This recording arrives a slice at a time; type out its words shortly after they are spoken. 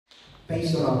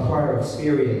based on our prior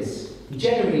experience. We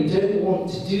generally don't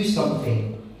want to do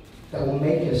something that will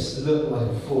make us look like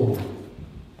a fool.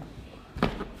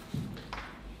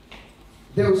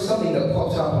 There was something that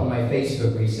popped up on my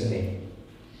Facebook recently.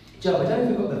 Joe, I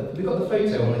don't know if we got the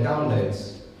photo on the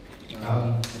downloads.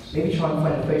 Maybe try and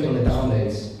find the photo on the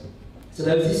downloads. So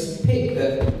there was this pic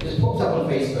that just popped up on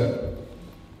Facebook,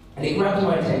 and it grabbed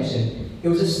my attention. It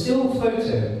was a still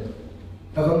photo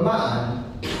of a man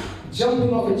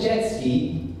jumping off a jet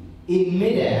ski in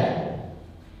midair,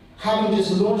 having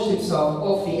just launched himself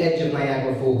off the edge of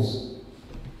Niagara Falls.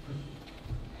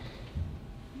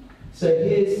 So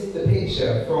here's the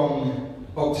picture from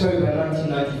October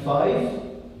 1995.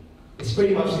 It's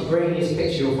pretty much the grainiest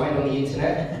picture you'll find on the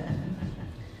internet.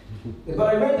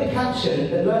 But I read the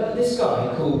caption and learned that this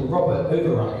guy, called Robert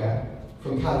Overacker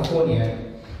from California,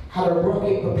 had a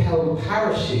rocket-propelled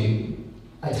parachute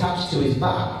attached to his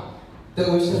back that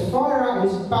was to fire out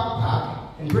his backpack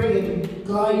and bring him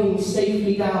gliding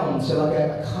safely down to like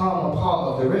a calmer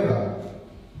part of the river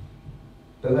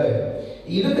below.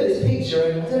 You look at this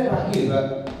picture, and I don't know about you,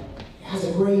 but it has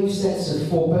a grave sense of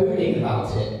foreboding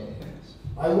about it.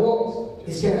 Like, what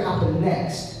is going to happen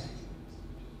next?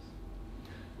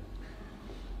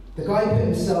 The guy put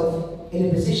himself in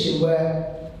a position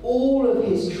where all of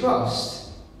his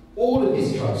trust was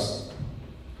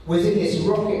in this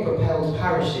rocket-propelled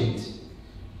parachute.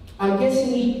 I'm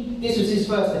guessing this was his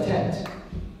first attempt.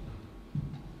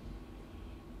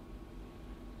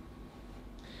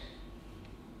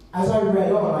 As I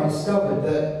read on, I discovered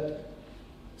that,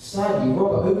 sadly,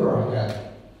 Robert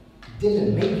Overacker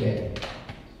didn't make it.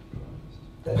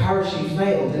 The parachute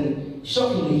failed, and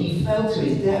shockingly, he fell to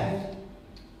his death.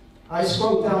 I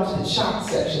scrolled down to the chat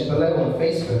section below on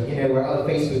Facebook, where other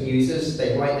Facebook users,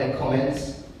 they write their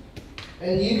comments.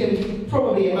 And you can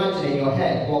probably imagine in your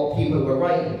head what people were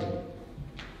writing.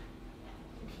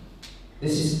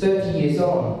 This is 30 years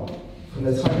on from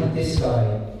the time that this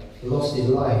guy lost his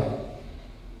life.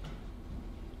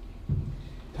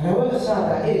 And however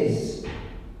sad that is,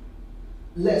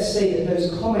 let's say that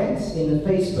those comments in the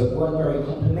Facebook weren't very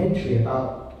complimentary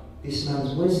about this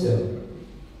man's wisdom.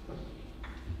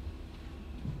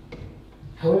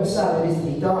 However sad it is that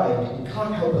he died, we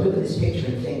can't help but look at this picture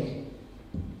and think,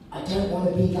 I don't want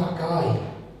to be that guy.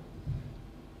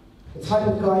 The type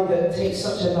of guy that takes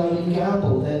such a naive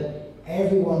gamble that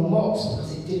everyone mocks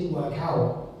because it didn't work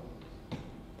out.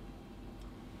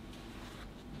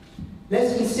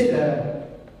 Let's consider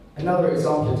another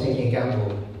example of taking a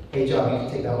gamble. Hey, Joe, you can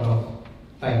take that one off.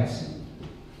 Thanks.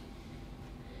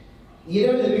 You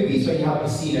know in the movies when you have a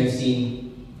casino scene,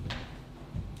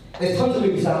 there's tons of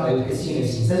movies out there with casino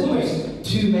scenes. There's almost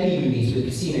too many movies with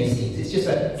casino scenes. It's just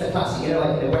it's a classic.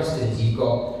 Like in the westerns, you've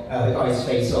got the guys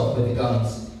face off with the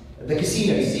guns. The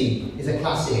casino scene is a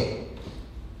classic.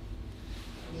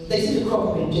 They seem to crop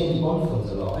up in James Bond films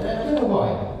a lot. I don't know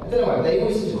why. But they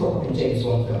always seem to crop up in James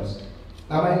Bond films.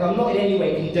 Now, I'm not in any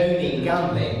way condoning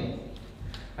gambling.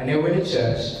 I know we're in a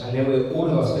church. I know we're all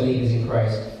of us believers in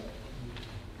Christ.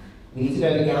 We need to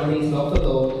know that gambling is not the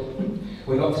Lord.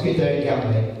 We're not to condone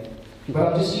gambling.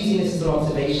 But I'm just using this as an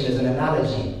observation, as an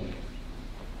analogy.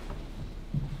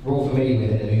 We're all familiar with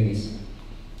it in the movies.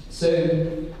 So,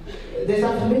 there's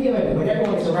that familiar moment when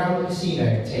everyone is around the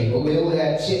casino table with all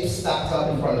their chips stacked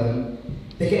up in front of them.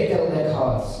 They get dealt their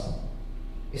cards.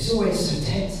 It's always so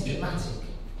tense and dramatic.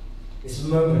 This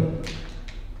moment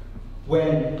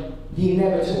when the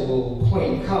inevitable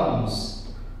point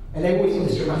comes, and they've always got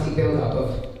this dramatic build-up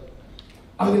of,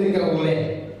 I'm going to go all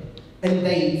in. And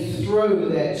they throw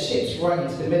their chips right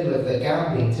into the middle of the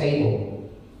gambling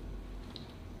table.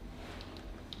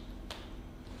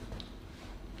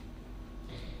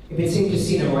 If it's in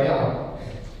Casino Royale,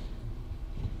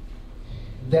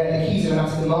 then the keys of an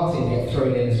Aston Martin get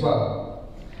thrown in as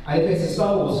well. And if it's a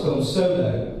Star Wars film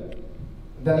Solo,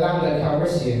 then Lando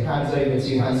Calrissian hands over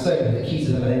to Han Solo the keys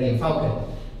of the Millennium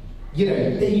Falcon.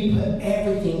 Then you put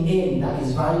everything in that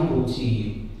is valuable to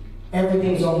you.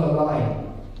 Everything's on the line.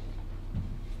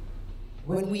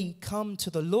 When we come to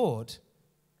the Lord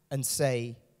and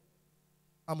say,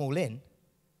 I'm all in,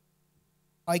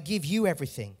 I give you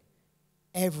everything,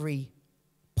 every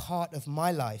part of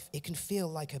my life, it can feel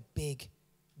like a big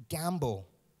gamble.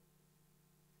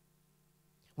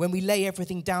 When we lay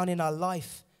everything down in our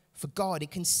life for God,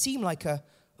 it can seem like a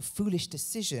foolish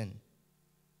decision.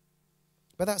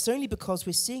 But that's only because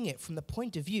we're seeing it from the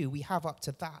point of view we have up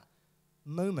to that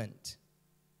moment.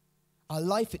 Our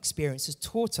life experience has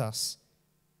taught us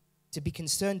to be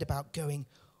concerned about going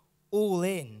all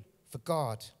in for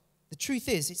God. The truth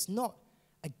is, it's not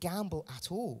a gamble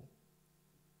at all.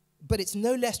 But it's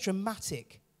no less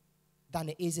dramatic than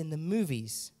it is in the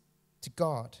movies to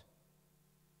God.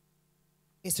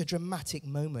 It's a dramatic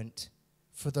moment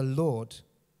for the Lord.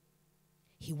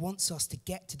 He wants us to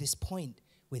get to this point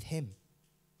with him.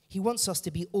 He wants us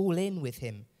to be all in with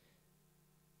him.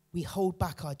 We hold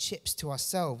back our chips to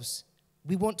ourselves.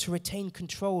 We want to retain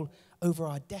control over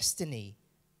our destiny,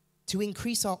 to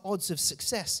increase our odds of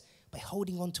success by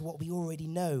holding on to what we already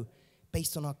know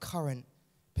based on our current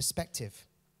perspective.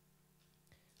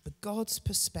 But God's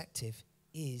perspective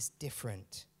is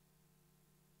different.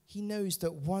 He knows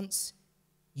that once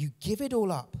you give it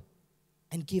all up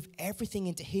and give everything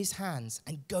into his hands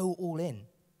and go all in,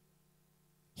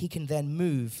 he can then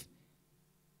move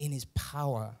in his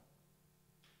power.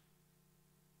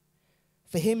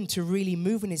 For him to really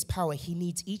move in his power, he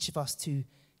needs each of us to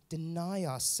deny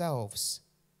ourselves,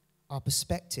 our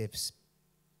perspectives,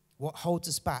 what holds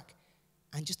us back,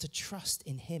 and just to trust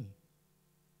in him.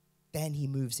 Then he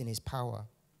moves in his power.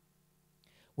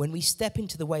 When we step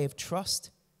into the way of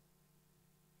trust,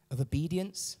 of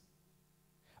obedience,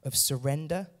 of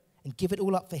surrender, and give it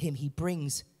all up for him, he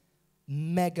brings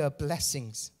mega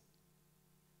blessings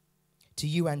to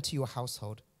you and to your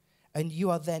household. And you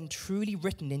are then truly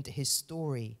written into his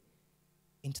story,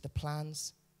 into the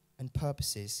plans and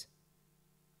purposes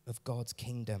of God's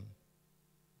kingdom.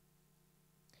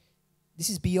 This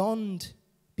is beyond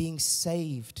being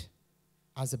saved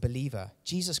as a believer.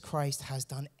 Jesus Christ has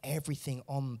done everything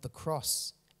on the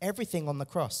cross,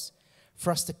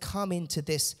 for us to come into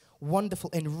this wonderful,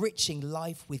 enriching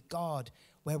life with God,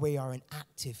 where we are an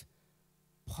active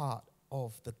part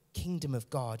of the kingdom of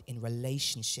God in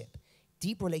relationship,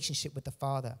 deep relationship with the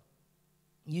Father.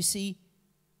 You see,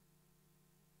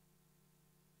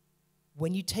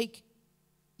 when you take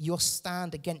your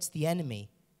stand against the enemy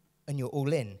and you're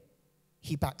all in,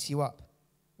 he backs you up.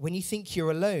 When you think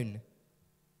you're alone,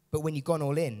 but when you've gone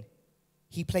all in,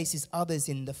 he places others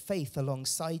in the faith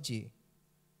alongside you.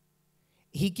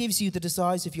 He gives you the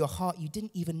desires of your heart you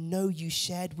didn't even know you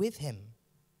shared with him.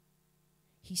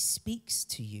 He speaks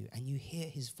to you and you hear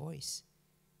his voice.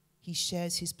 He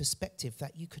shares his perspective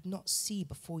that you could not see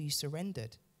before you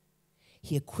surrendered.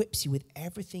 He equips you with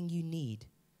everything you need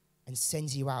and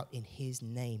sends you out in his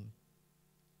name.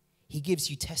 He gives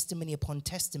you testimony upon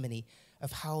testimony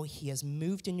of how he has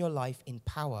moved in your life in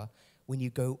power when you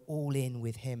go all in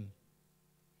with him.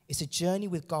 It's a journey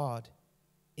with God.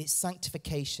 It's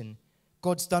sanctification.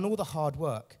 God's done all the hard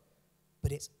work,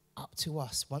 but it's up to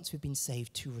us, once we've been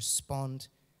saved, to respond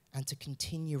and to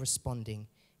continue responding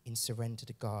in surrender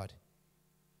to God.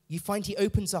 You find he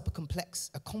opens up a complex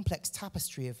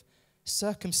tapestry of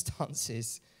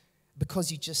circumstances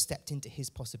because you just stepped into his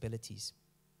possibilities.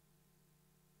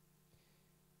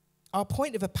 Our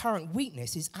point of apparent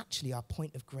weakness is actually our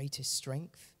point of greatest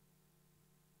strength.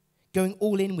 Going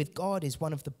all in with God is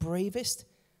one of the bravest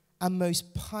and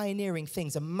most pioneering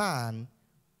things a man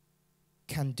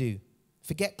can do.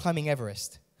 Forget climbing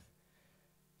Everest.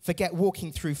 Forget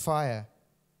walking through fire.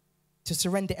 To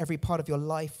surrender every part of your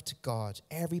life to God,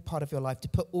 every part of your life, to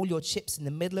put all your chips in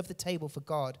the middle of the table for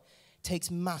God,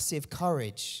 takes massive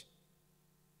courage.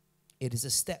 It is a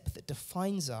step that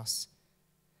defines us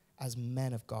as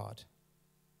men of God.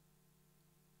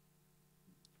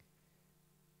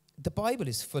 The Bible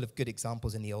is full of good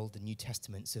examples in the Old and New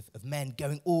Testaments of men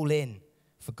going all in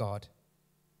for God.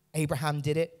 Abraham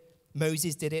did it.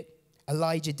 Moses did it.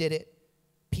 Elijah did it.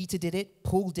 Peter did it.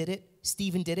 Paul did it.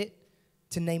 Stephen did it,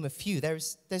 to name a few.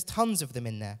 There's tons of them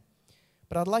in there.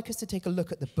 But I'd like us to take a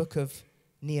look at the book of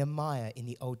Nehemiah in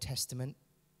the Old Testament.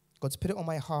 God's put it on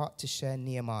my heart to share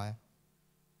Nehemiah.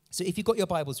 So if you've got your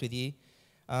Bibles with you,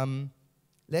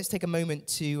 let's take a moment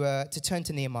to turn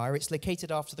to Nehemiah. It's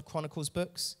located after the Chronicles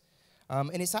books,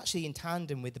 and it's actually in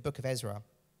tandem with the book of Ezra.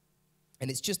 And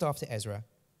it's just after Ezra.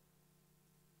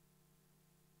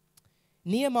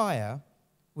 Nehemiah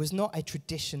was not a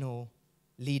traditional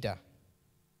leader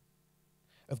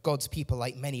of God's people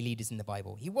like many leaders in the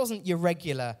Bible. He wasn't your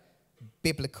regular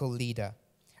biblical leader.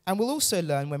 And we'll also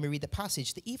learn when we read the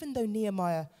passage that even though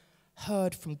Nehemiah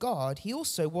heard from God, he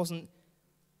also wasn't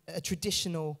a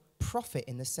traditional prophet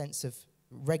in the sense of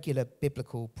regular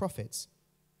biblical prophets.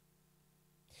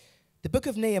 The book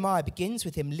of Nehemiah begins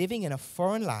with him living in a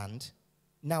foreign land,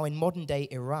 now in modern-day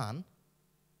Iran,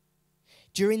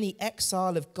 during the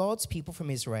exile of God's people from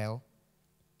Israel,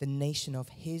 the nation of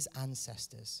his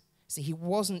ancestors. So he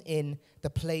wasn't in the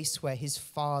place where his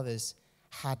fathers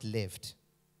had lived.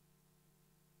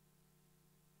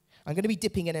 I'm going to be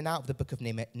dipping in and out of the book of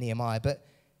Nehemiah, but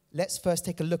let's first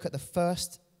take a look at the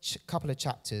first couple of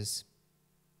chapters.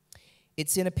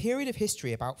 It's in a period of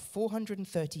history about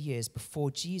 430 years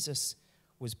before Jesus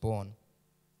was born.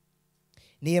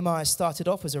 Nehemiah started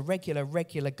off as a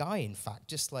regular guy, in fact,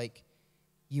 just like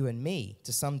you and me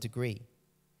to some degree.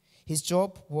 His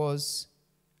job was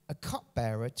a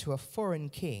cupbearer to a foreign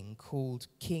king called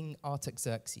King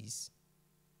Artaxerxes.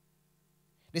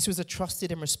 This was a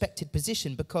trusted and respected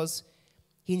position because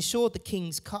he ensured the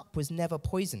king's cup was never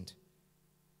poisoned,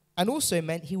 and also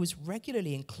meant he was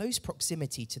regularly in close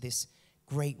proximity to this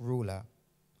great ruler.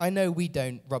 I know we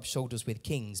don't rub shoulders with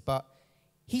kings, but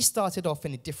he started off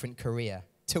in a different career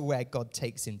to where God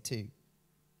takes him to.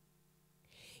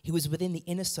 He was within the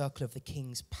inner circle of the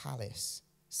king's palace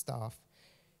staff,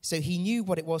 so he knew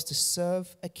what it was to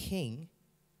serve a king,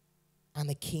 and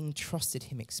the king trusted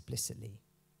him explicitly.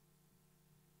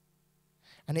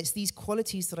 And it's these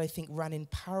qualities that I think ran in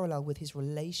parallel with his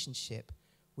relationship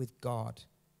with God.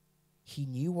 He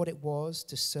knew what it was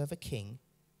to serve a king,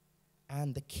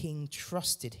 and the king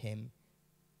trusted him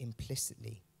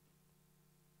implicitly.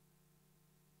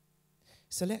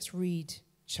 So let's read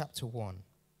chapter 1.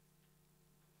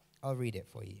 I'll read it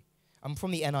for you. I'm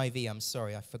from the NIV, I'm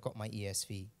sorry, I forgot my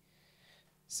ESV.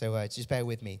 So just bear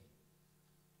with me.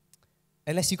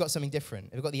 Unless you've got something different.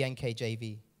 Have you got the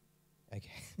NKJV? Okay.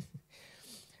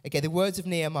 Okay, the words of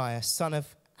Nehemiah, son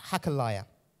of Hakaliah.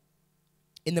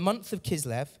 In the month of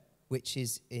Kislev, which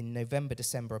is in November,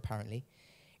 December apparently,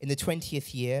 in the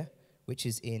 20th year, which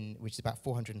is about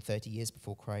 430 years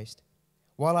before Christ,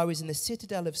 while I was in the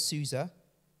citadel of Susa,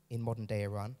 in modern-day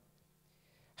Iran,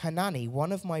 Hanani,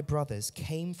 one of my brothers,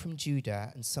 came from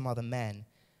Judah and some other men,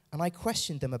 and I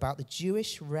questioned them about the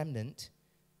Jewish remnant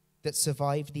that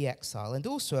survived the exile, and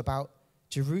also about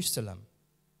Jerusalem.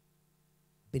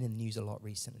 Been in the news a lot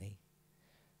recently,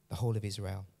 the whole of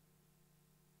Israel.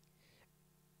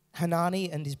 Hanani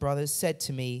and his brothers said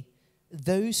to me,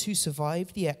 those who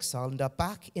survived the exile and are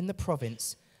back in the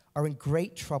province are in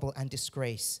great trouble and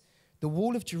disgrace. The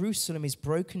wall of Jerusalem is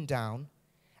broken down,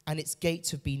 and its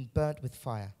gates have been burnt with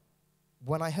fire.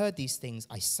 When I heard these things,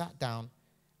 I sat down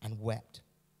and wept.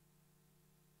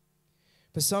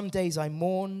 For some days I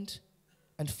mourned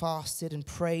and fasted and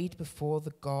prayed before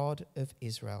the God of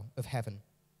Israel, of heaven.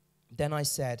 Then I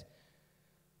said,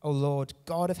 O Lord,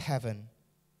 God of heaven,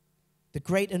 the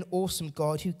great and awesome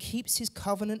God who keeps his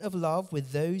covenant of love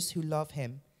with those who love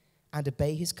him and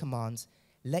obey his commands,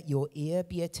 let your ear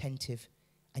be attentive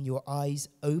and your eyes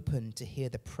open to hear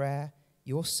the prayer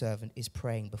your servant is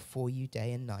praying before you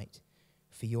day and night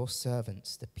for your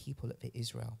servants, the people of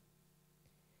Israel.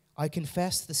 I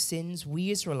confess the sins we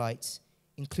Israelites,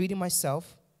 including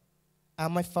myself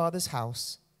and my father's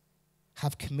house,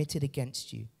 have committed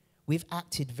against you. We've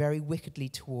acted very wickedly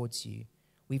towards you.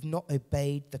 We've not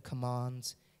obeyed the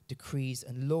commands, decrees,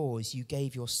 and laws you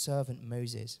gave your servant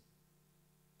Moses.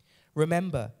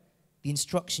 Remember the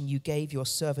instruction you gave your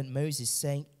servant Moses,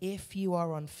 saying, if you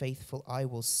are unfaithful, I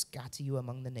will scatter you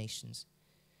among the nations.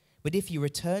 But if you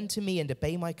return to me and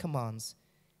obey my commands,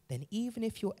 then even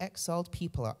if your exiled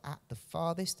people are at the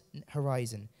farthest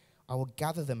horizon, I will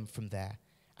gather them from there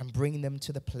and bring them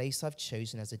to the place I've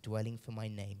chosen as a dwelling for my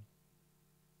name.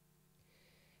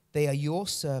 They are your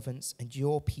servants and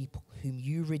your people, whom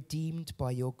you redeemed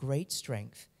by your great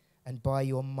strength and by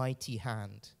your mighty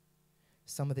hand.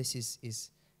 Some of this is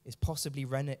possibly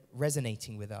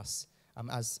resonating with us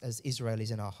as Israel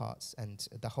is in our hearts and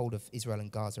the whole of Israel and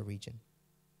Gaza region.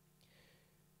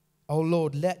 O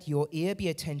Lord, let your ear be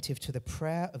attentive to the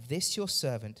prayer of this your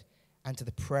servant and to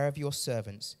the prayer of your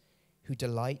servants who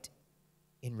delight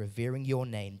in revering your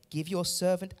name. Give your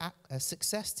servant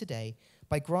success today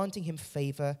by granting him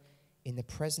favor in the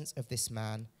presence of this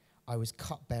man. I was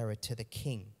cupbearer to the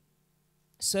king.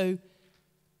 So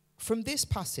from this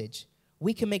passage,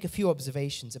 we can make a few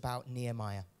observations about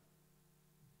Nehemiah.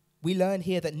 We learn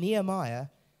here that Nehemiah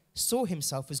saw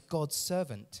himself as God's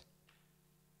servant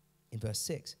in verse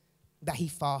 6, that he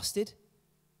fasted,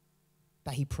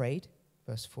 that he prayed,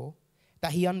 verse 4,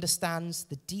 that he understands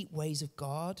the deep ways of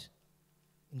God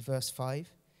in verse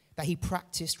 5, that he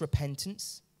practiced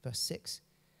repentance, verse 6,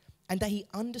 and that he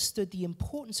understood the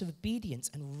importance of obedience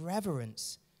and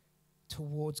reverence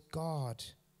towards God.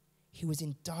 He was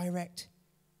in direct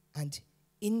and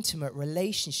intimate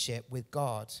relationship with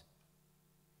God.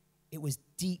 It was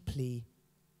deeply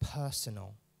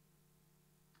personal.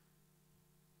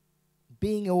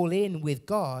 Being all in with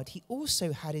God, he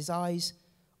also had his eyes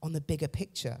on the bigger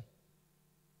picture.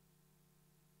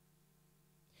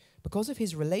 Because of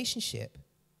his relationship,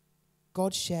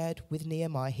 God shared with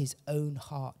Nehemiah his own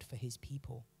heart for his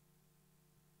people.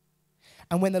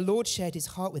 And when the Lord shared his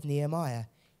heart with Nehemiah,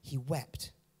 he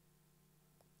wept.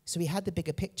 So he had the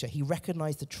bigger picture. He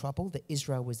recognized the trouble that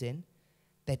Israel was in,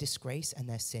 their disgrace and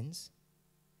their sins.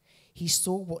 He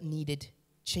saw what needed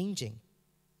changing.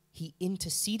 he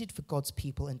interceded for God's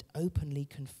people and openly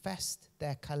confessed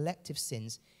their collective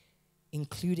sins,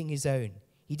 including his own.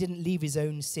 He didn't leave his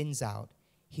own sins out.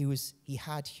 He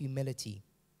had humility.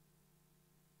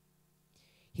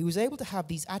 He was able to have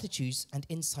these attitudes and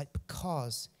insight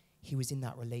because he was in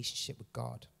that relationship with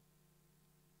God.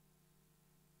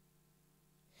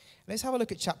 Let's have a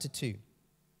look at chapter 2.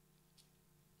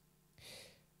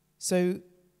 So,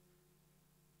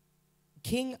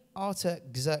 King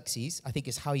Artaxerxes, I think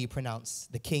is how you pronounce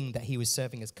the king that he was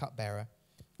serving as cupbearer,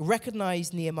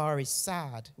 recognized Nehemiah is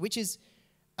sad, which is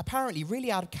apparently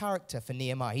really out of character for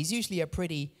Nehemiah. He's usually a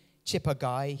pretty chipper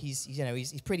guy.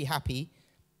 He's pretty happy,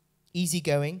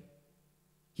 easygoing.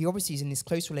 He obviously is in this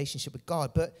close relationship with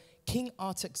God. But King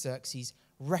Artaxerxes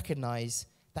recognized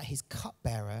that his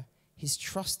cupbearer, his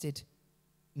trusted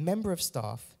member of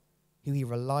staff, who he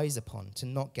relies upon to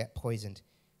not get poisoned,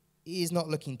 is not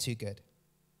looking too good.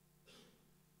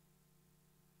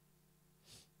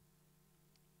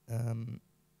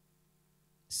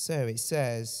 So it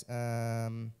says, I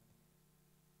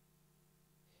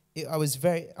was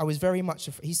very much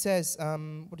afraid. He says,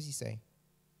 what does he say?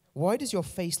 Why does your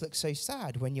face look so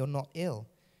sad when you're not ill?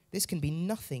 This can be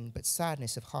nothing but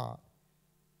sadness of heart.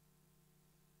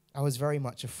 I was very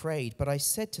much afraid, but I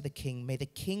said to the king, may the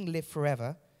king live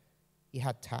forever. He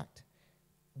had tact.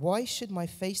 Why should my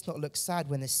face not look sad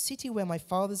when the city where my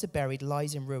fathers are buried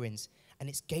lies in ruins and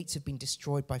its gates have been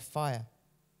destroyed by fire?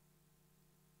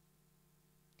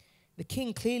 The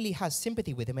king clearly has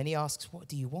sympathy with him and he asks, what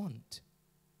do you want?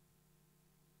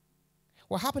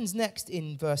 What happens next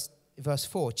in verse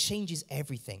 4 changes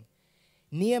everything.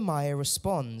 Nehemiah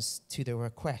responds to the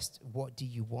request, what do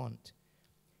you want?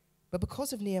 But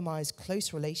because of Nehemiah's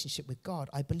close relationship with God,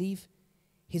 I believe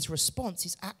his response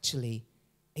is actually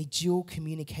a dual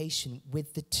communication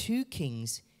with the two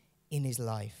kings in his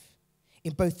life,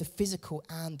 in both the physical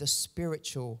and the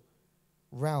spiritual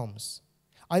realms.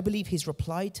 I believe his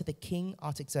reply to the king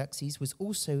Artaxerxes was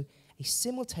also a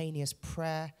simultaneous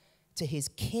prayer to his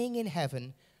king in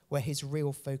heaven, where his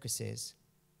real focus is.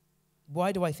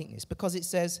 Why do I think this? Because it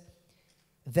says,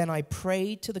 then I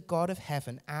prayed to the God of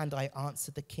heaven and I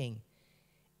answered the king.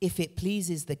 If it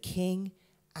pleases the king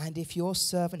and if your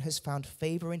servant has found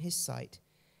favor in his sight,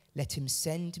 let him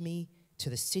send me to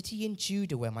the city in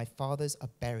Judah where my fathers are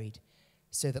buried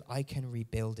so that I can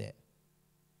rebuild it.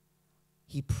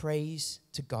 He prays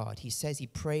to God. He says he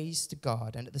prays to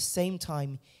God. And at the same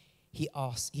time, he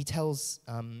tells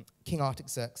King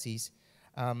Artaxerxes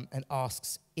and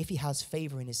asks if he has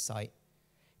favor in his sight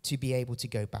to be able to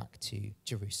go back to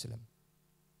Jerusalem.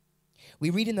 We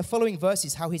read in the following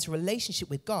verses how his relationship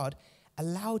with God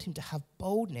allowed him to have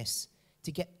boldness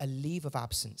to get a leave of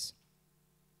absence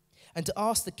and to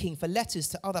ask the king for letters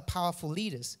to other powerful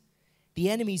leaders, the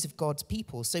enemies of God's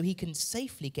people, so he can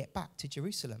safely get back to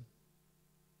Jerusalem.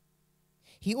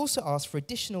 He also asked for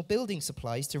additional building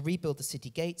supplies to rebuild the city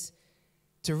gates,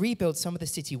 to rebuild some of the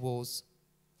city walls,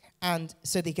 and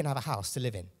so they can have a house to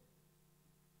live in.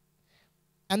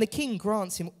 And the king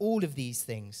grants him all of these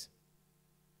things.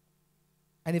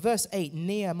 And in verse 8,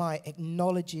 Nehemiah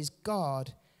acknowledges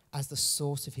God as the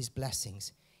source of his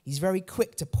blessings. He's very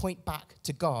quick to point back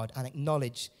to God and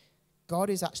acknowledge God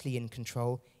is actually in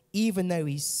control, even though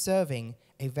he's serving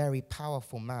a very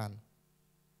powerful man.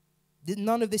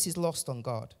 None of this is lost on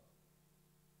God.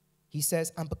 He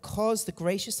says, and because the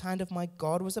gracious hand of my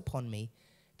God was upon me,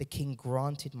 the king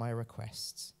granted my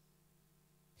requests.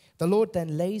 The Lord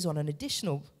then lays on an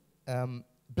additional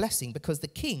blessing because the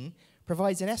king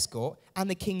provides an escort and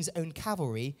the king's own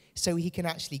cavalry so he can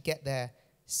actually get there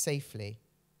safely.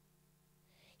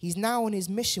 He's now on his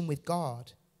mission with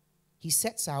God. He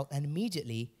sets out and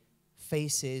immediately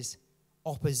faces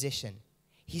opposition.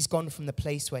 He's gone from the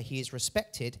place where he is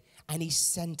respected and he's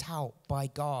sent out by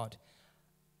God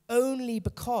only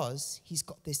because he's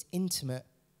got this intimate,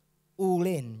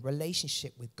 all-in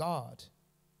relationship with God.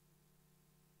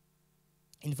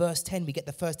 In verse 10, we get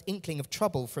the first inkling of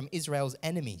trouble from Israel's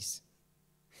enemies.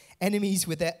 Enemies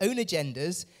with their own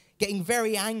agendas getting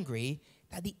very angry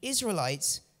that the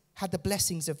Israelites had the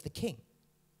blessings of the king.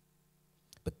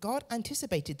 But God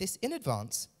anticipated this in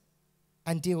advance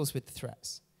and deals with the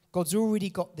threats. God's already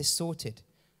got this sorted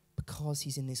because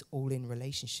he's in this all-in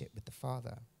relationship with the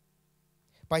Father.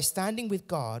 By standing with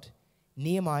God,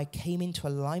 Nehemiah came into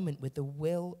alignment with the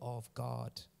will of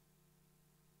God.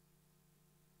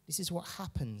 This is what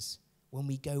happens when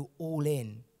we go all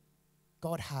in.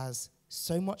 God has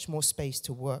so much more space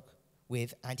to work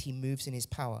with and he moves in his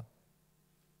power.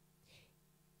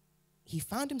 He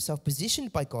found himself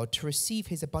positioned by God to receive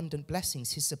his abundant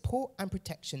blessings, his support and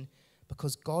protection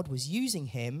because God was using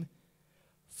him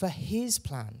for his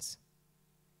plans.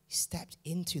 He stepped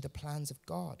into the plans of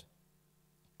God.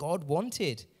 God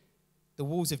wanted the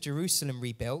walls of Jerusalem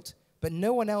rebuilt, but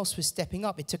no one else was stepping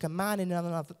up. It took a man in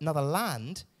another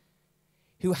land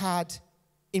who had,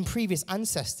 in previous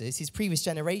ancestors, his previous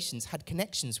generations, had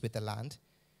connections with the land,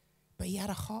 but he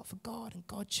had a heart for God, and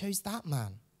God chose that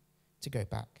man to go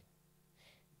back.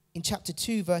 In chapter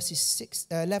 2, verses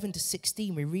 11 to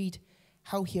 16, we read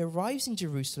how he arrives in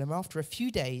Jerusalem. After a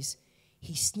few days,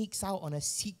 he sneaks out on a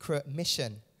secret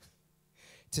mission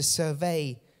to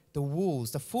survey the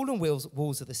walls, the fallen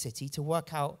walls of the city, to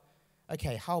work out,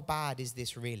 okay, how bad is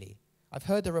this really? I've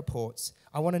heard the reports.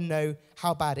 I want to know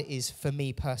how bad it is for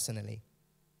me personally.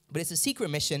 But it's a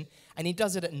secret mission, and he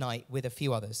does it at night with a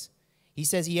few others. He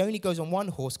says he only goes on one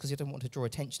horse because he doesn't want to draw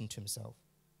attention to himself.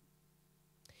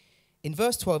 In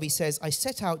verse 12, he says, I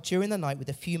set out during the night with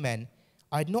a few men.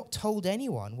 I had not told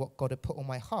anyone what God had put on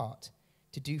my heart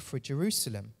to do for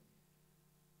Jerusalem.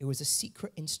 It was a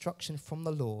secret instruction from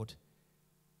the Lord.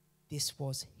 This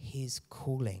was his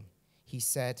calling. He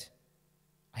said,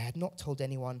 I had not told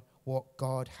anyone what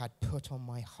God had put on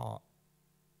my heart.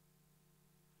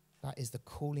 That is the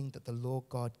calling that the Lord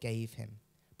God gave him,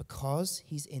 because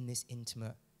he's in this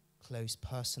intimate, close,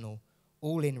 personal,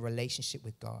 all-in relationship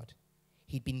with God.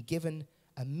 He'd been given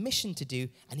a mission to do,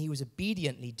 and he was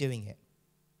obediently doing it.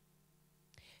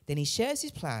 Then he shares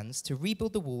his plans to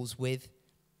rebuild the walls with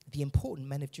the important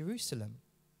men of Jerusalem,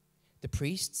 the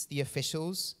priests, the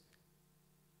officials,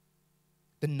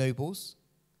 the nobles.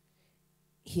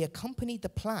 He accompanied the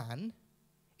plan.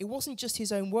 It wasn't just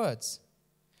his own words,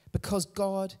 because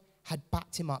God had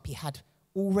backed him up. He had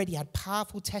already had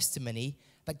powerful testimony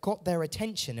that got their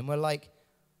attention, and we're like,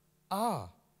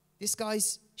 this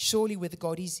guy's surely with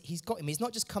God. He's got him. He's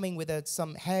not just coming with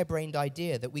some harebrained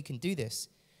idea that we can do this.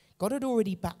 God had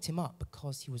already backed him up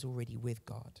because he was already with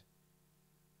God.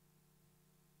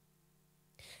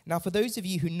 Now, for those of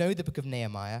you who know the book of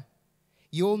Nehemiah,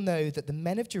 you'll know that the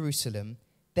men of Jerusalem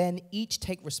then each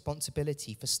take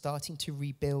responsibility for starting to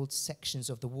rebuild sections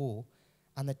of the wall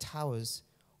and the towers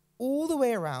all the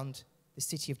way around the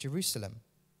city of Jerusalem.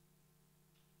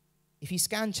 If you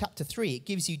scan chapter 3, it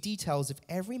gives you details of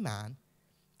every man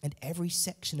and every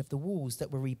section of the walls that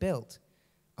were rebuilt.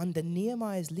 Under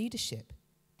Nehemiah's leadership,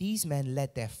 these men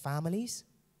led their families,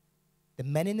 the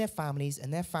men in their families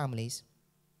and their families,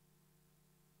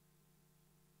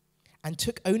 and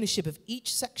took ownership of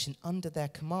each section under their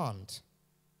command.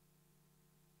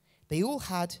 They all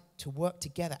had to work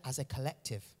together as a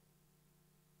collective.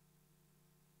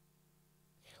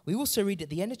 We also read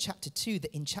at the end of chapter 2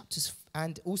 that in chapters,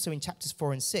 and also in chapters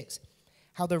 4 and 6,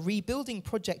 how the rebuilding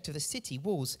project of the city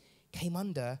walls came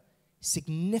under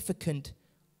significant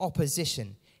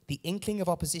opposition. The inkling of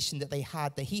opposition that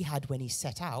he had when he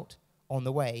set out on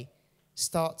the way,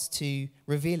 starts to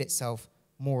reveal itself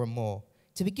more and more.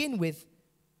 To begin with,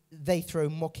 they throw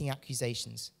mocking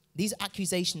accusations. These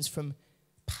accusations from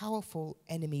powerful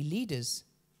enemy leaders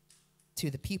to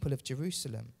the people of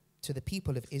Jerusalem, to the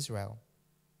people of Israel.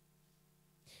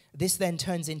 This then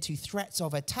turns into threats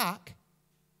of attack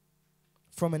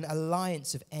from an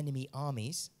alliance of enemy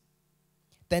armies,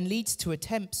 then leads to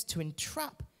attempts to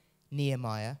entrap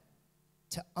Nehemiah,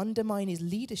 to undermine his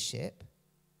leadership,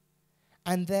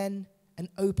 and then an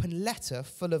open letter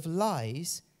full of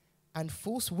lies and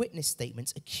false witness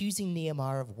statements accusing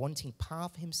Nehemiah of wanting power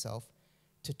for himself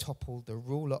to topple the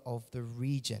ruler of the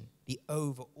region, the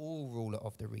overall ruler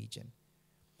of the region.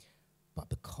 But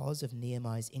because of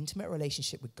Nehemiah's intimate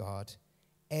relationship with God,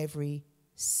 every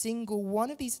single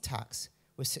one of these attacks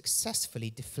was successfully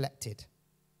deflected.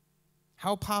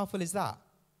 How powerful is that?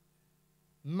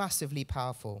 Massively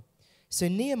powerful. So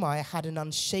Nehemiah had an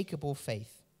unshakable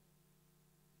faith.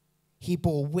 He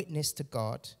bore witness to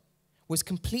God, was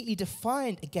completely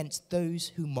defiant against those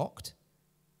who mocked,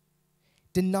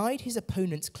 denied his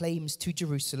opponent's claims to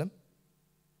Jerusalem.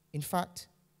 In fact,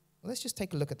 let's just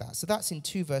take a look at that. So that's in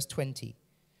 2 verse 20.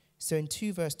 So in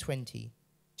 2 verse 20,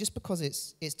 just because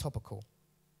it's topical.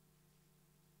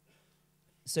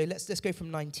 So let's go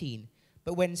from 19.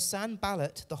 But when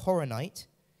Sanballat the Horonite,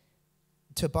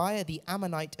 Tobiah the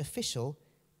Ammonite official,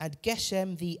 and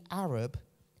Geshem the Arab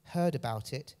heard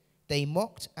about it, they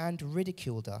mocked and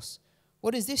ridiculed us.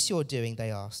 What is this you're doing, they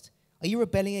asked. Are you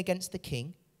rebelling against the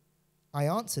king? I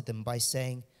answered them by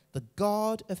saying, the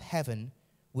God of heaven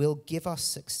will give us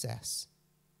success.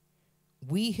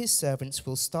 We, his servants,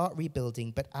 will start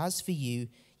rebuilding, but as for you,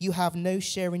 you have no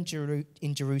share in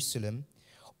Jerusalem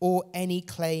or any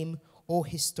claim or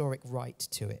historic right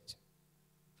to it.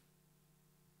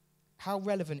 How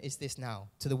relevant is this now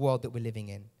to the world that we're living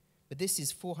in? But this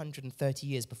is 430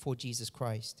 years before Jesus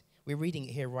Christ. We're reading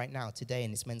it here right now, today,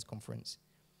 in this men's conference.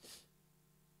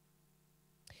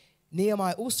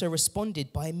 Nehemiah also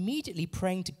responded by immediately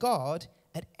praying to God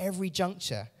at every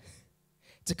juncture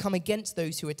to come against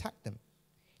those who attacked them,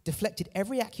 deflected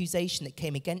every accusation that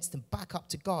came against them back up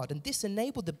to God. And this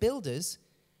enabled the builders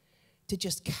to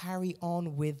just carry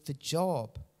on with the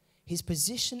job. His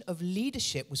position of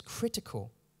leadership was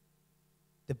critical.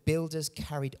 The builders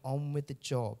carried on with the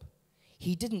job.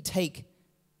 He didn't take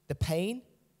the pain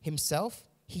himself.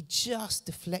 He just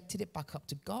deflected it back up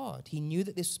to God. He knew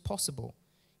that this was possible.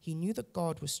 He knew that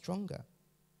God was stronger.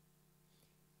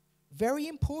 Very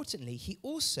importantly, he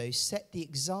also set the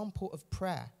example of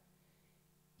prayer.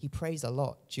 He prays a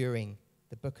lot during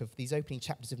the book of these opening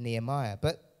chapters of Nehemiah.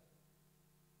 But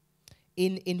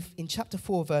in chapter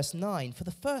 4, verse 9, for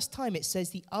the first time it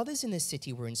says the others in the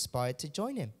city were inspired to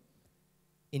join him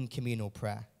in communal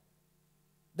prayer.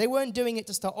 They weren't doing it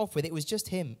to start off with. It was just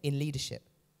him in leadership.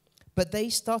 But they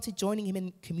started joining him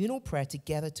in communal prayer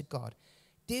together to God.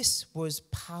 This was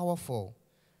powerful.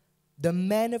 The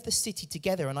men of the city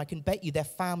together, and I can bet you their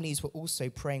families were also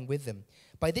praying with them.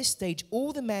 By this stage,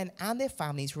 all the men and their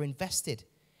families were invested.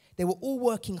 They were all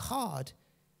working hard,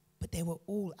 but they were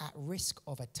all at risk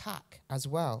of attack as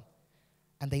well.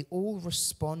 And they all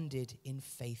responded in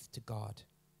faith to God.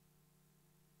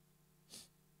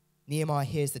 Nehemiah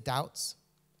hears the doubts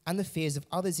and the fears of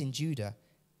others in Judah.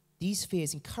 These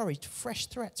fears encouraged fresh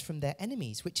threats from their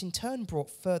enemies, which in turn brought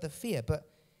further fear. But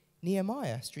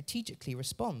Nehemiah strategically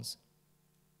responds.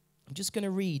 I'm just going to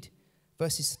read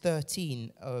verses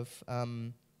 13 to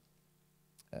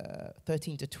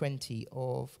 20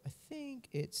 of, I think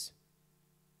it's,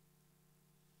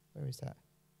 where is that?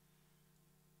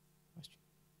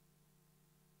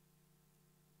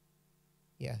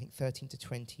 Yeah, I think 13 to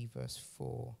 20, verse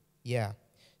 4. Yeah.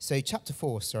 So chapter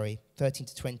 4, 13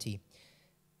 to 20.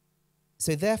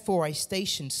 So therefore I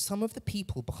stationed some of the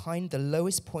people behind the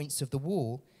lowest points of the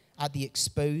wall at the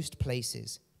exposed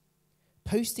places,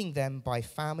 posting them by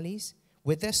families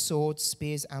with their swords,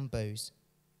 spears, and bows.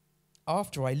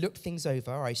 After I looked things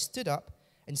over, I stood up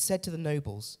and said to the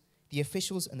nobles, the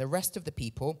officials, and the rest of the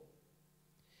people,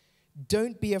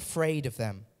 don't be afraid of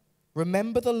them.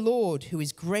 Remember the Lord, who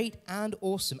is great and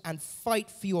awesome, and fight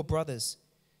for your brothers.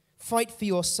 Fight for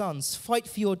your sons, fight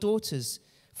for your daughters,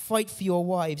 fight for your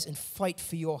wives, and fight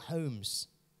for your homes.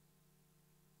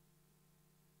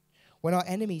 When our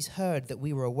enemies heard that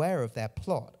we were aware of their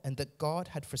plot and that God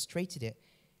had frustrated it,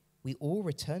 we all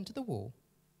returned to the wall,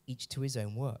 each to his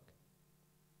own work.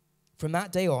 From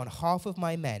that day on, half of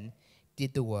my men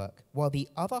did the work, while the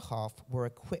other half were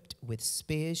equipped with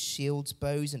spears, shields,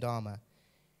 bows, and armor.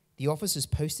 The officers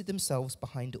posted themselves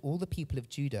behind all the people of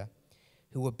Judah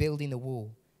who were building the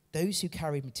wall. Those who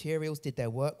carried materials did their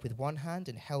work with one hand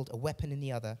and held a weapon in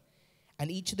the other,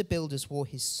 and each of the builders wore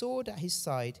his sword at his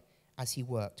side as he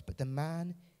worked, but the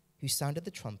man who sounded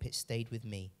the trumpet stayed with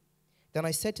me. Then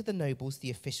I said to the nobles, the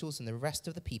officials, and the rest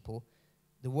of the people,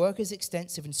 the work is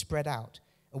extensive and spread out,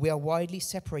 and we are widely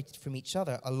separated from each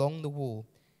other along the wall.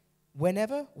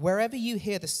 Wherever you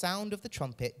hear the sound of the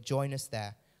trumpet, join us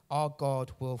there. Our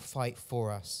God will fight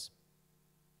for us.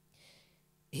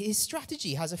 His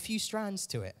strategy has a few strands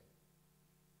to it.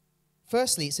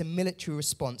 Firstly, it's a military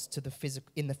response to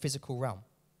in the physical realm.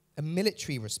 A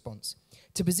military response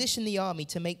to position the army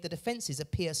to make the defenses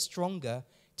appear stronger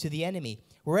to the enemy.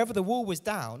 Wherever the wall was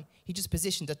down, he just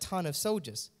positioned a ton of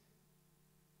soldiers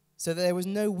so that there was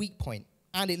no weak point,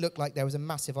 and it looked like there was a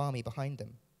massive army behind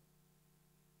them.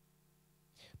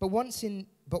 But once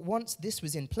this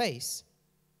was in place,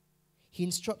 he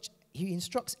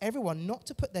instructs everyone not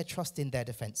to put their trust in their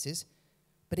defenses,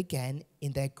 but again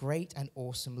in their great and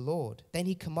awesome Lord. Then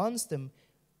he commands them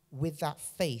with that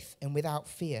faith and without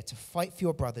fear to fight for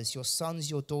your brothers, your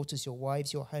sons, your daughters, your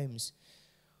wives, your homes.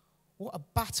 What a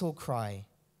battle cry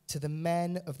to the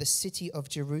men of the city of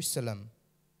Jerusalem.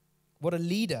 What a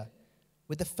leader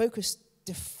with the focus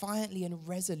defiantly and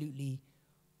resolutely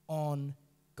on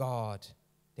God.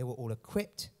 They were all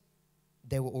equipped.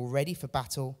 They were all ready for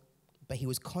battle, but he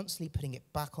was constantly putting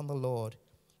it back on the Lord.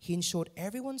 He ensured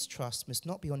everyone's trust must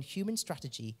not be on human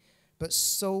strategy, but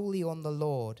solely on the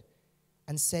Lord,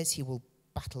 and says he will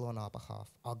battle on our behalf.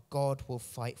 Our God will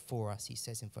fight for us, he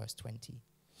says in verse 20.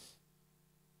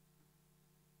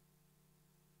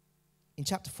 In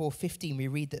chapter 4:15, we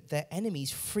read that their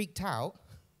enemies freaked out.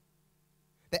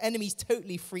 The enemies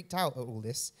totally freaked out at all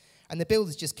this, and the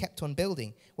builders just kept on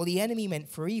building. Well, the enemy meant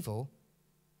for evil,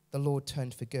 the Lord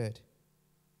turned for good.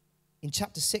 In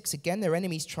chapter 6, again, their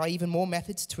enemies try even more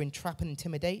methods to entrap and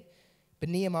intimidate, but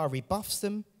Nehemiah rebuffs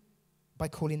them by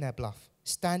calling their bluff,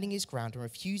 standing his ground and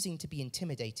refusing to be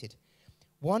intimidated.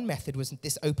 One method was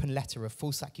this open letter of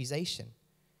false accusation.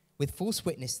 With false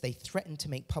witness, they threatened to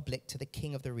make public to the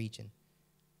king of the region.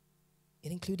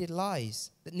 It included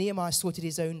lies that Nehemiah sorted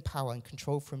his own power and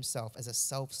control for himself as a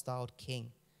self-styled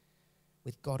king.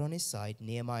 With God on his side,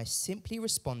 Nehemiah simply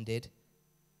responded,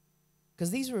 because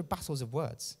these are battles of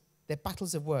words. They're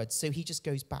battles of words, so he just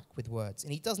goes back with words.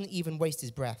 And he doesn't even waste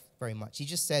his breath very much. He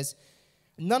just says,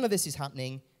 none of this is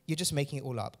happening. You're just making it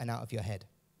all up and out of your head.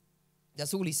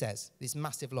 That's all he says, this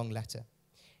massive long letter.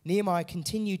 Nehemiah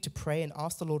continued to pray and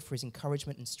ask the Lord for his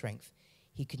encouragement and strength.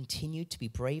 He continued to be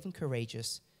brave and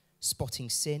courageous, spotting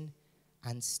sin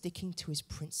and sticking to his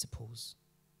principles.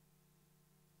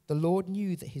 The Lord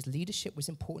knew that his leadership was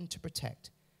important to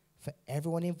protect for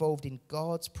everyone involved in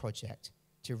God's project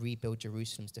to rebuild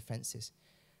Jerusalem's defenses.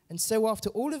 And so after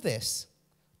all of this,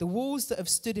 the walls that have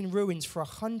stood in ruins for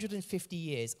 150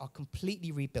 years are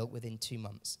completely rebuilt within 2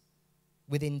 months.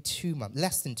 Within 2 months,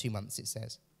 less than 2 months, it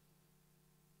says.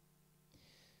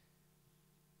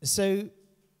 So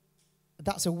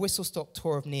that's a whistle-stop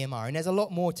tour of Nehemiah. And there's a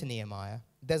lot more to Nehemiah.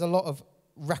 There's a lot of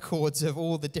records of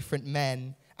all the different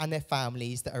men and their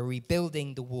families that are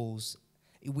rebuilding the walls.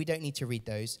 We don't need to read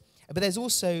those. But there's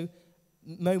also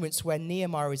moments where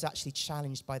Nehemiah is actually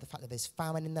challenged by the fact that there's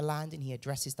famine in the land, and he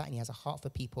addresses that, and he has a heart for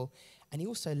people. And he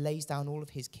also lays down all of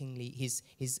his kingly, his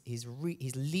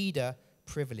leader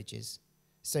privileges.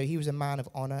 So he was a man of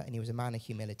honor, and he was a man of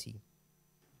humility.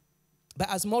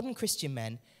 But as modern Christian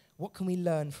men, what can we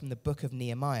learn from the book of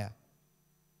Nehemiah?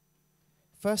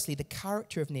 Firstly, the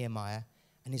character of Nehemiah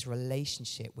and his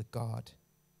relationship with God.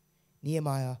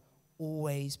 Nehemiah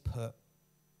always put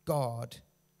God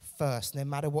first, no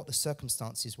matter what the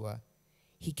circumstances were.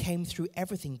 He came through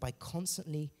everything by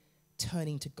constantly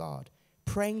turning to God,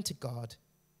 praying to God,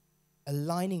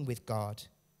 aligning with God,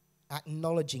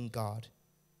 acknowledging God,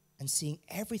 and seeing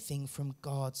everything from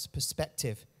God's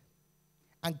perspective.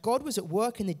 And God was at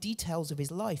work in the details of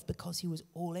his life because he was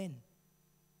all in.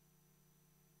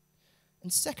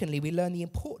 And secondly, we learn the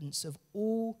importance of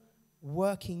all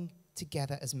working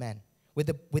together as men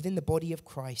within the body of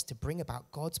Christ to bring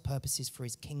about God's purposes for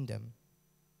his kingdom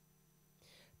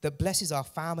that blesses our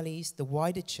families, the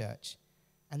wider church,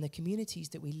 and the communities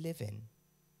that we live in.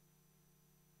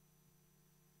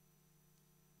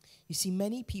 You see,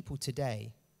 many people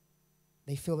today,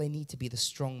 they feel they need to be the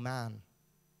strong man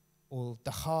or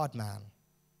the hard man.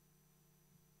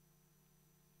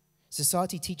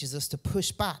 Society teaches us to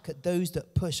push back at those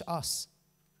that push us.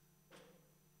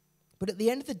 But at the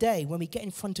end of the day, when we get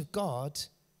in front of God,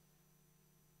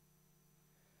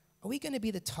 are we going to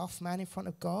be the tough man in front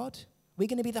of God? Are we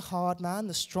going to be the hard man,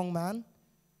 the strong man?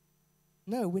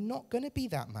 No, we're not going to be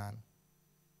that man.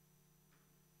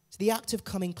 So the act of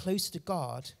coming closer to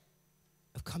God,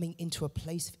 of coming into a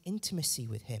place of intimacy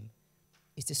with him,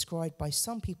 is described by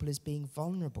some people as being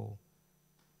vulnerable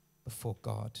before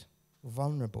God.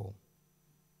 Vulnerable.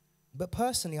 But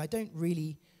personally, I don't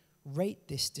really rate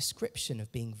this description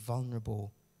of being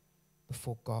vulnerable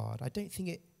before God. I don't think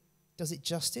it does it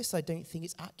justice. I don't think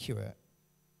it's accurate.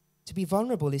 To be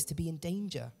vulnerable is to be in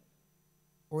danger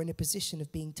or in a position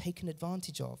of being taken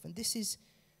advantage of. And this is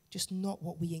just not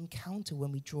what we encounter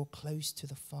when we draw close to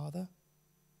the Father.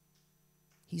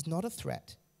 He's not a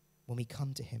threat when we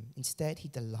come to him. Instead, he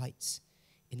delights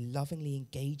in lovingly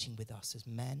engaging with us as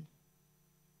men.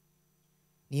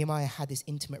 Nehemiah had this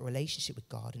intimate relationship with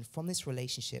God, and from this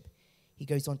relationship, he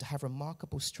goes on to have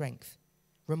remarkable strength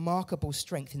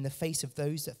in the face of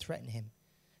those that threaten him.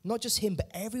 Not just him, but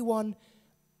everyone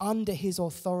under his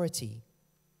authority.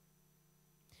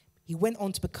 He went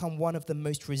on to become one of the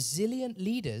most resilient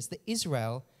leaders that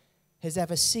Israel has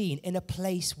ever seen in a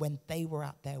place when they were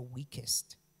at their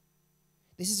weakest.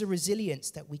 This is a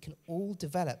resilience that we can all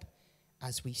develop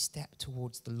as we step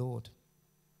towards the Lord.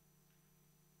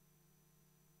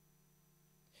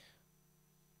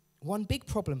 One big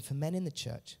problem for men in the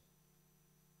church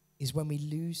is when we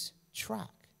lose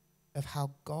track of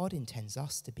how God intends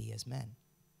us to be as men.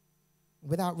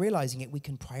 Without realizing it, we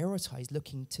can prioritize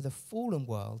looking to the fallen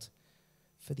world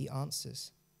for the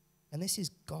answers. And this is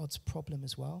God's problem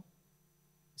as well.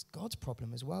 It's God's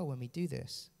problem as well when we do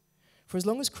this. For as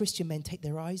long as Christian men take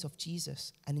their eyes off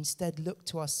Jesus and instead look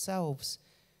to ourselves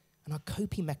and our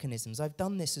coping mechanisms, I've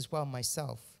done this as well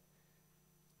myself,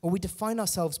 or we define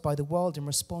ourselves by the world and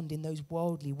respond in those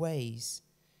worldly ways,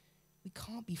 we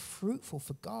can't be fruitful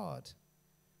for God.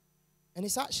 And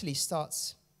this actually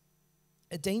starts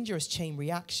a dangerous chain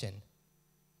reaction,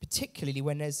 particularly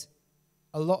when there's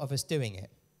a lot of us doing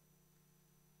it.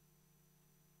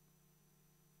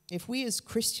 If we as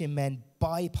Christian men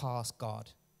bypass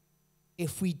God,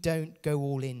 if we don't go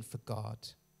all in for God,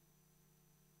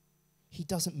 he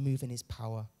doesn't move in his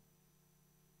power.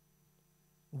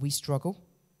 We struggle.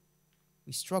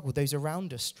 We struggle. Those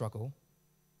around us struggle.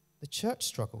 The church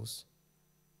struggles.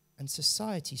 And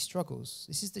society struggles.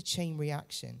 This is the chain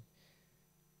reaction.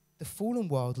 The fallen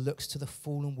world looks to the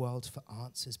fallen world for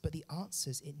answers, but the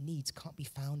answers it needs can't be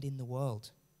found in the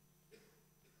world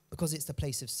because it's the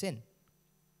place of sin.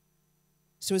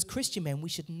 So as Christian men, we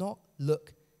should not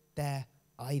look there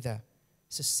either.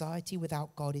 Society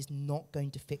without God is not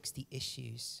going to fix the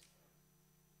issues.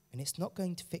 And it's not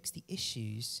going to fix the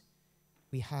issues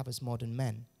we have as modern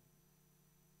men.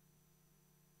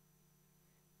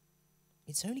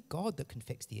 It's only God that can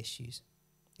fix the issues.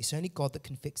 It's only God that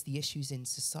can fix the issues in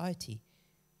society.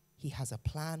 He has a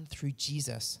plan through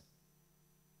Jesus.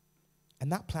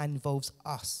 And that plan involves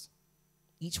us.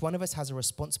 Each one of us has a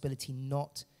responsibility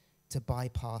not to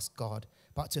bypass God,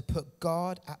 but to put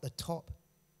God at the top,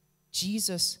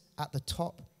 Jesus at the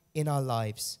top in our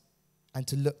lives, and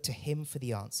to look to him for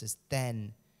the answers.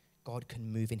 Then God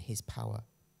can move in his power.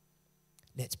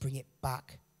 Let's bring it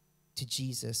back to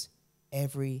Jesus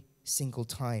every single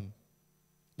time.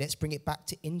 Let's bring it back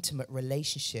to intimate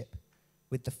relationship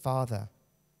with the Father,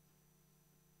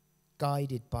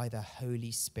 guided by the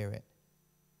Holy Spirit.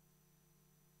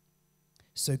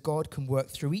 So God can work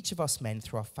through each of us men,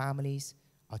 through our families,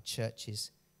 our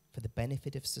churches, for the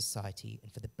benefit of society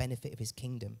and for the benefit of his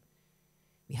kingdom.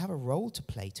 We have a role to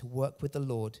play to work with the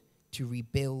Lord to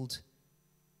rebuild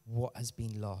what has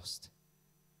been lost.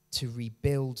 To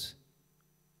rebuild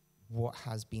what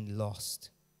has been lost.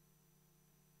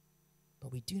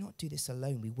 But we do not do this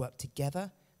alone. We work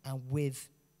together and with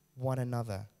one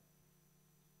another.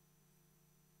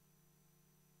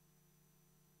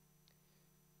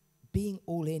 Being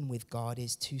all in with God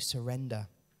is to surrender.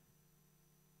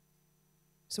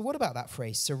 So what about that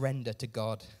phrase, surrender to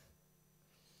God?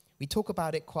 We talk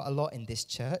about it quite a lot in this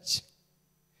church.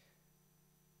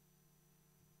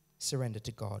 Surrender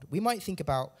to God. We might think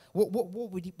about,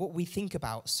 what we think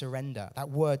about surrender, that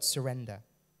word surrender.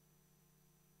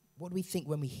 What do we think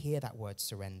when we hear that word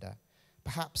surrender?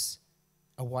 Perhaps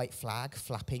a white flag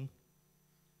flapping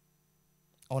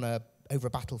over a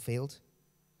battlefield.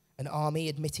 An army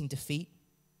admitting defeat,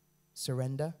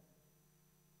 surrender.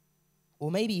 Or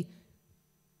maybe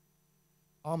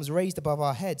arms raised above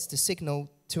our heads to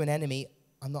signal to an enemy,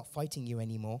 I'm not fighting you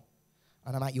anymore,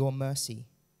 and I'm at your mercy.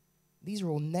 These are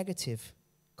all negative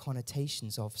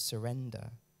connotations of surrender.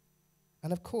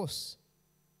 And of course,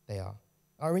 they are.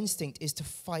 Our instinct is to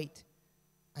fight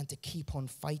and to keep on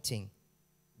fighting.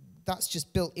 That's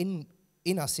just built in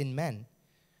us in men.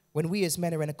 When we as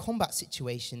men are in a combat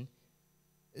situation,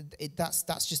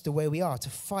 that's just the way we are, to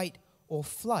fight or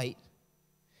flight,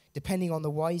 depending on the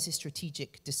wisest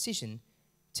strategic decision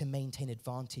to maintain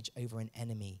advantage over an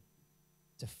enemy,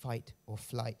 to fight or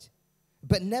flight.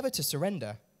 But never to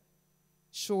surrender.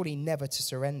 Surely never to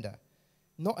surrender.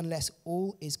 Not unless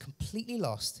all is completely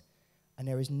lost and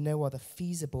there is no other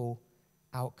feasible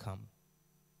outcome.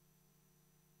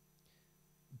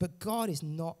 But God is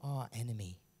not our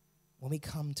enemy. When we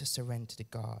come to surrender to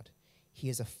God, he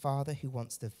is a Father who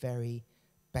wants the very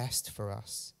best for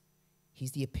us.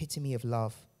 He's the epitome of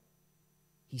love.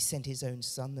 He sent his own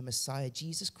Son, the Messiah,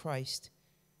 Jesus Christ,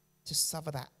 to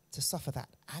suffer that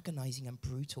agonizing and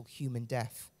brutal human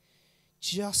death,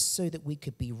 just so that we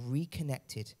could be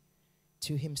reconnected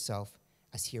to himself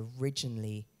as he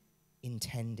originally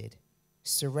intended.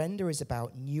 Surrender is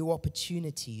about new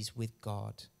opportunities with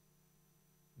God.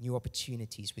 New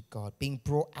opportunities with God. Being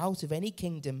brought out of any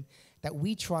kingdom that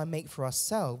we try and make for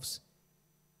ourselves,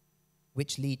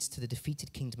 which leads to the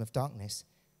defeated kingdom of darkness,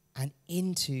 and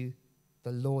into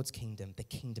the Lord's kingdom, the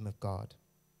kingdom of God.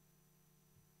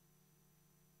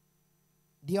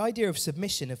 The idea of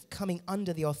submission, of coming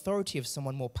under the authority of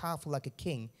someone more powerful like a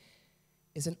king,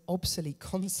 is an obsolete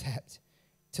concept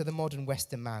to the modern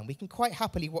Western man. We can quite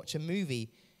happily watch a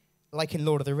movie like in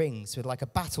Lord of the Rings with like a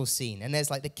battle scene, and there's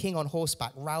like the king on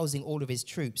horseback rousing all of his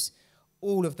troops,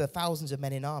 all of the thousands of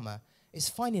men in armor. It's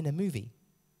fine in a movie.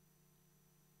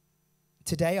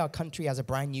 Today, our country has a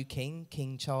brand new king,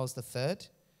 King Charles III,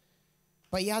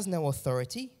 but he has no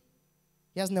authority.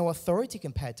 He has no authority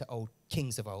compared to old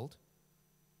kings of old.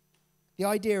 The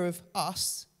idea of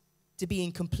us to be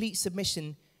in complete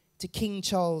submission to King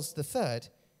Charles III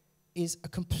is a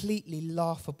completely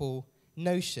laughable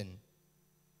notion,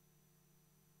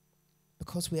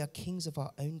 because we are kings of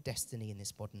our own destiny in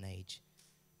this modern age.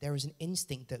 There is an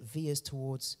instinct that veers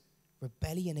towards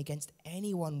rebellion against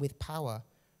anyone with power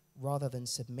rather than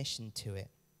submission to it.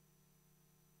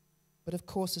 But of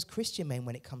course, as Christian men,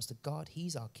 when it comes to God,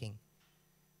 he's our king.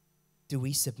 Do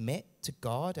we submit to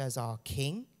God as our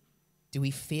king? Do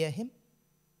we fear him?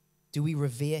 Do we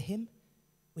revere him?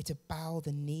 We're to bow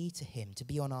the knee to him, to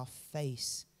be on our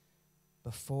face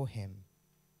before him.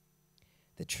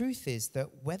 The truth is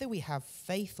that whether we have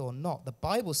faith or not, the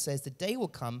Bible says the day will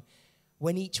come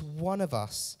when each one of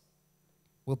us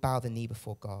will bow the knee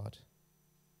before God.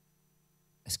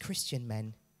 As Christian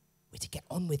men, we're to get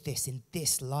on with this in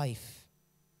this life.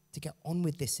 To get on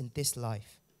with this in this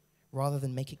life, rather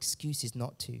than make excuses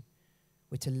not to.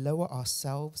 We're to lower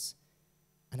ourselves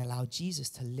and allow Jesus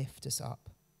to lift us up.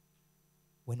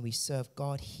 When we serve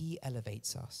God, he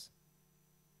elevates us.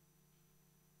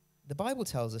 The Bible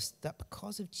tells us that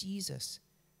because of Jesus,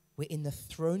 we're in the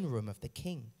throne room of the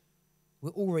King.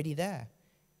 We're already there.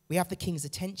 We have the King's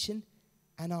attention,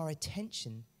 and our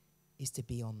attention is to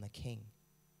be on the King.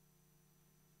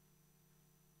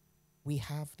 We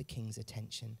have the King's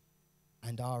attention,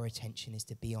 and our attention is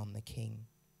to be on the King.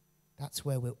 That's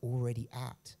where we're already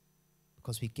at,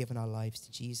 because we've given our lives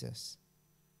to Jesus.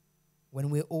 When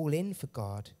we're all in for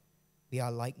God, we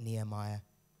are like Nehemiah.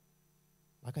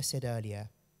 Like I said earlier,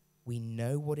 we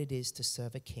know what it is to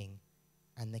serve a king,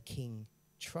 and the king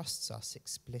trusts us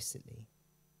explicitly.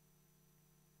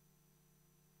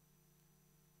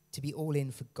 To be all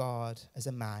in for God as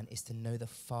a man is to know the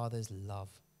Father's love.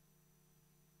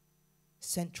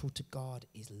 Central to God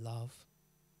is love.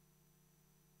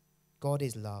 God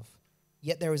is love.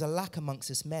 Yet there is a lack amongst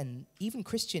us men, even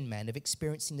Christian men, of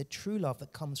experiencing the true love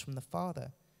that comes from the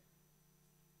Father.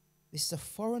 This is a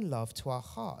foreign love to our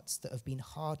hearts that have been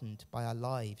hardened by our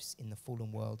lives in the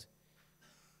fallen world.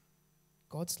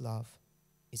 God's love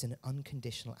is an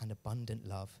unconditional and abundant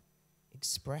love,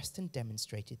 expressed and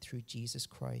demonstrated through Jesus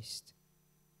Christ.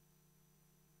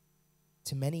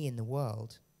 To many in the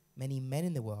world, many men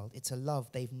in the world, it's a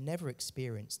love they've never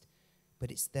experienced,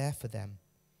 but it's there for them.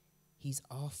 He's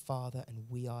our Father and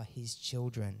we are his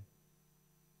children.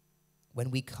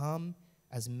 When we come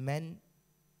as men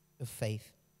of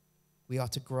faith, we are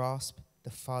to grasp the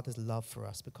Father's love for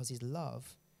us, because his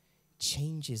love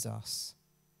changes us.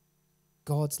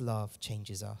 God's love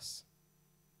changes us.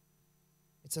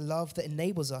 It's a love that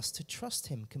enables us to trust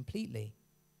him completely.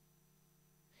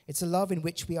 It's a love in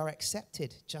which we are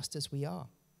accepted just as we are.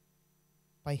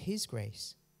 By his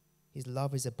grace, his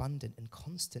love is abundant and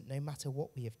constant no matter what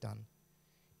we have done.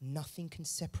 Nothing can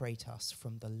separate us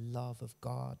from the love of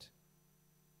God.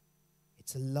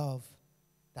 It's a love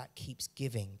that keeps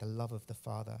giving, the love of the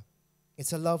Father.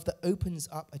 It's a love that opens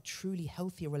up a truly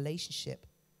healthy relationship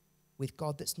with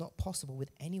God that's not possible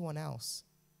with anyone else.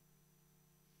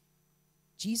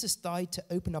 Jesus died to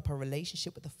open up a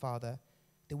relationship with the Father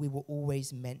that we were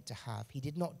always meant to have. He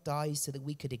did not die so that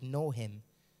we could ignore him,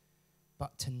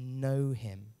 but to know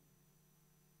him.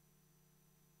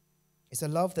 It's a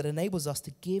love that enables us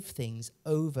to give things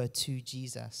over to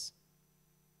Jesus.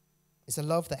 It's a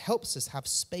love that helps us have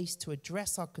space to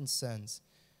address our concerns,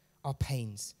 our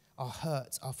pains, our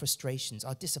hurts, our frustrations,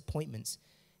 our disappointments,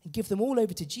 and give them all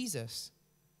over to Jesus.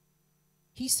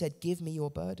 He said, "Give me your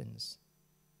burdens."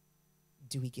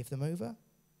 Do we give them over?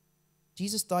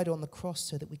 Jesus died on the cross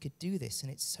so that we could do this,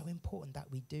 and it's so important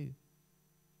that we do.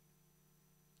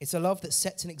 It's a love that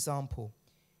sets an example.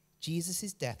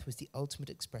 Jesus' death was the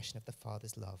ultimate expression of the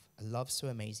Father's love, a love so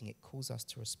amazing it calls us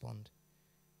to respond.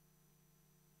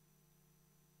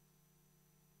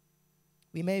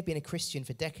 We may have been a Christian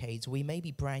for decades, or we may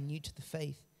be brand new to the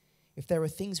faith. If there are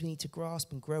things we need to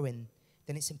grasp and grow in,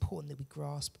 then it's important that we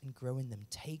grasp and grow in them.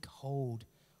 Take hold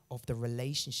of the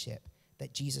relationship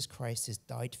that Jesus Christ has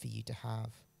died for you to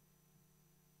have.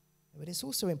 But it's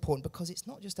also important because it's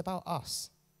not just about us.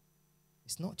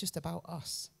 It's not just about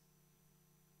us.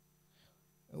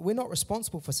 We're not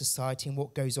responsible for society and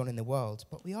what goes on in the world,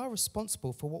 but we are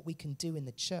responsible for what we can do in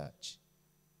the church.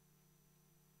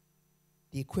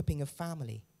 The equipping of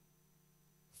family,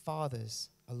 fathers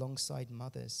alongside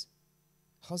mothers,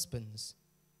 husbands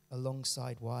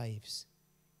alongside wives.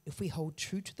 If we hold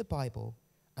true to the Bible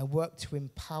and work to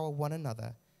empower one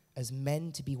another as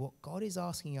men to be what God is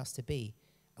asking us to be,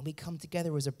 and we come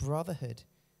together as a brotherhood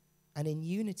and in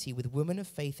unity with women of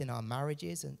faith in our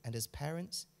marriages and as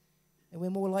parents, and we're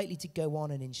more likely to go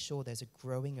on and ensure there's a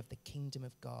growing of the kingdom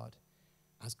of God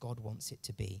as God wants it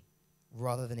to be,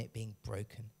 rather than it being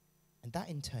broken. And that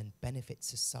in turn benefits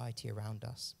society around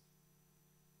us.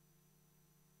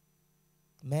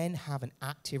 Men have an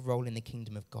active role in the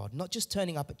kingdom of God, not just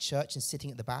turning up at church and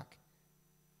sitting at the back,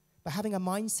 but having a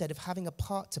mindset of having a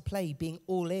part to play, being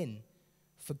all in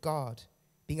for God,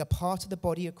 being a part of the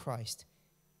body of Christ,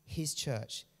 his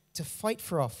church, to fight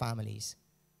for our families,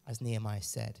 as Nehemiah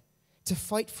said, to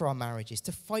fight for our marriages,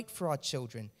 to fight for our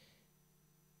children.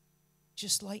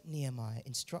 Just like Nehemiah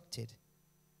instructed,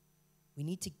 We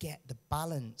need to get the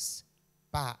balance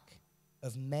back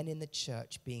of men in the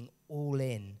church being all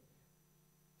in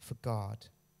for God.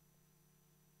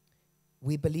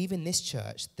 We believe in this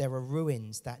church there are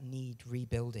ruins that need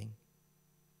rebuilding.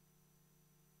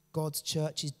 God's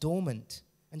church is dormant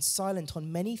and silent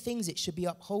on many things it should be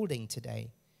upholding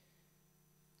today.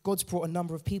 God's brought a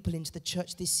number of people into the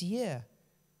church this year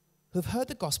who have heard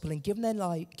the gospel and given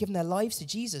their lives to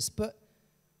Jesus, but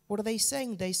what are they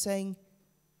saying? They're saying,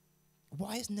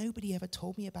 why has nobody ever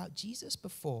told me about Jesus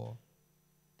before?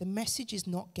 The message is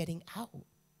not getting out.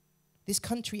 This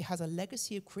country has a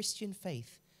legacy of Christian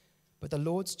faith, but the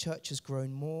Lord's church has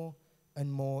grown more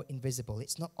and more invisible.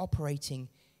 It's not operating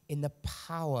in the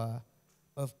power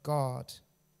of God.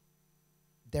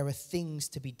 There are things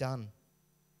to be done.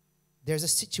 There's a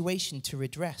situation to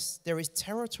redress. There is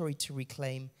territory to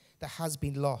reclaim that has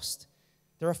been lost.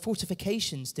 There are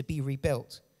fortifications to be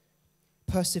rebuilt.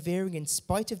 Persevering in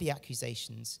spite of the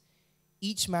accusations,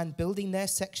 each man building their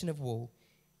section of wall,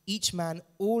 each man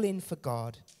all in for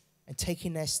God and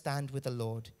taking their stand with the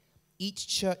Lord, each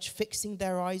church fixing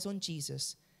their eyes on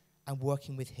Jesus and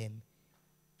working with him,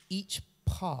 each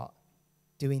part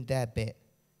doing their bit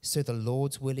so the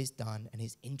Lord's will is done and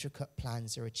his intricate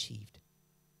plans are achieved.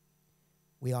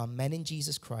 We are men in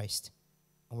Jesus Christ,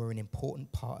 and we're an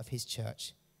important part of his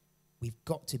church. We've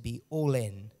got to be all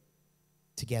in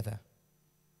together.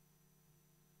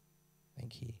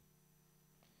 Thank you.